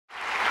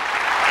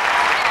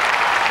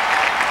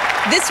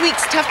This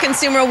week's Tough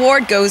Consumer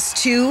Award goes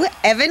to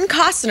Evan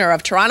Kosiner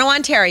of Toronto,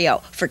 Ontario,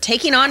 for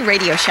taking on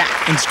Radio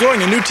Shack. And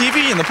scoring a new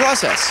TV in the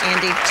process.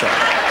 Andy.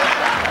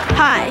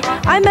 Hi,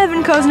 I'm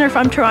Evan Kosiner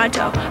from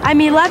Toronto.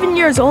 I'm 11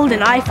 years old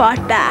and I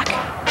fought back.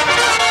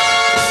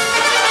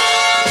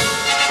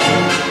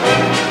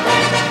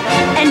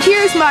 And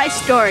here's my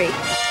story.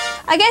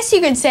 I guess you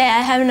could say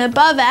I have an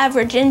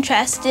above-average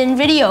interest in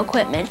video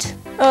equipment.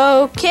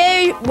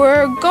 Okay,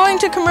 we're going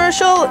to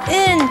commercial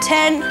in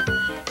 10,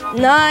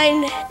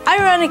 9. I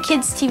run a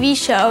kids' TV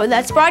show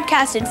that's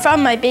broadcasted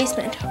from my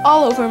basement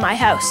all over my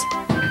house.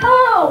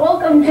 Hello,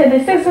 welcome to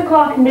the 6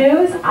 o'clock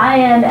news. I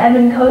am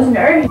Evan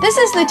Kosiner. This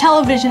is the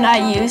television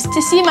I use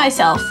to see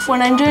myself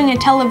when I'm doing a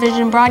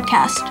television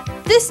broadcast.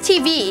 This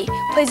TV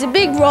plays a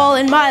big role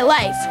in my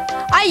life.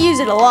 I use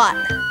it a lot.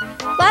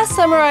 Last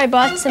summer I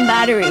bought some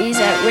batteries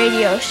at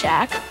Radio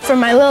Shack for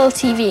my little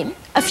TV.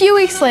 A few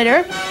weeks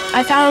later,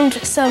 I found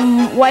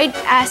some white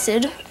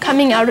acid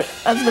coming out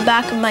of the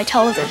back of my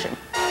television.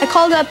 I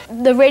called up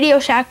the Radio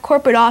Shack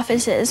corporate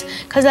offices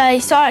because I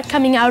saw it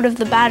coming out of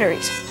the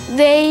batteries.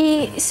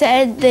 They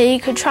said they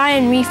could try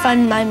and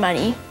refund my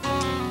money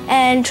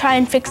and try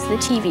and fix the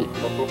TV.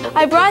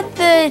 I brought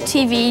the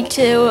TV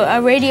to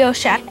a Radio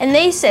Shack and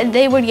they said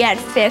they would get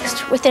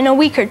fixed within a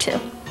week or two.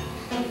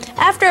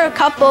 After a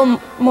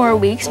couple more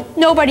weeks,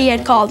 nobody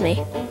had called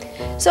me.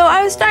 So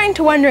I was starting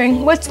to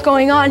wondering what's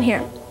going on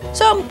here.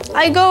 So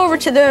I go over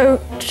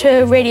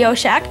to Radio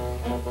Shack.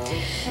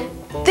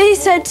 They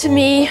said to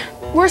me,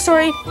 "We're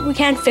sorry, we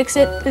can't fix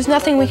it. There's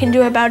nothing we can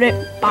do about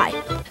it. Bye."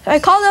 I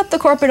called up the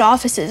corporate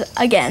offices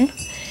again,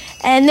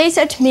 and they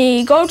said to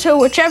me, "Go to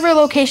whichever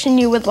location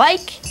you would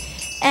like,"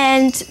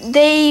 and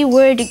they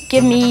would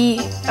give me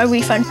a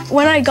refund.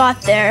 When I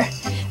got there,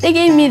 they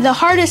gave me the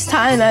hardest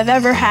time I've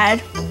ever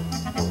had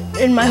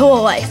in my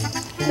whole life.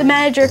 The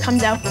manager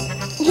comes out.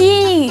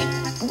 He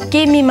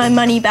gave me my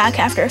money back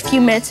after a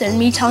few minutes and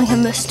me telling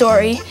him the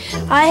story.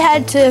 I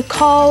had to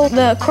call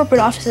the corporate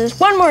offices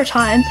one more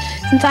time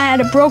since I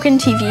had a broken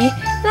TV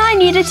and I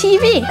need a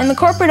TV. And the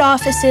corporate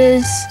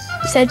offices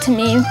said to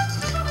me,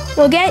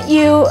 "We'll get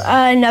you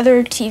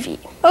another TV."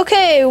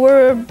 Okay,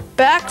 we're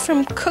back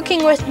from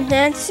Cooking with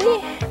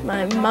Nancy,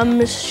 my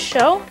mom's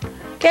show.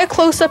 Get a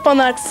close up on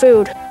that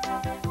food.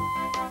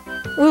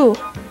 Ooh,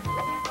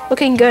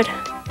 looking good.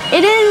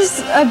 It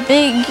is a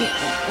big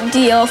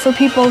deal for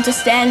people to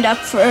stand up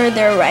for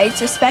their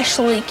rights,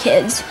 especially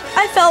kids.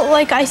 I felt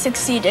like I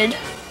succeeded.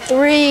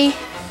 3,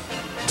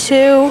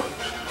 2,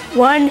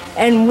 1,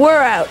 and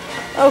we're out.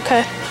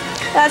 Okay,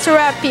 that's a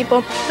wrap,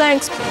 people.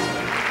 Thanks.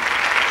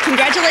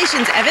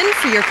 Congratulations, Evan,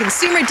 for your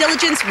consumer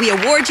diligence. We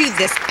award you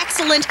this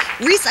excellent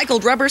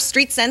recycled rubber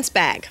Street Sense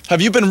bag.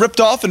 Have you been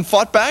ripped off and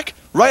fought back?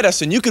 Write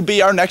us and you could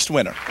be our next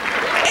winner.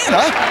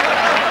 Anna?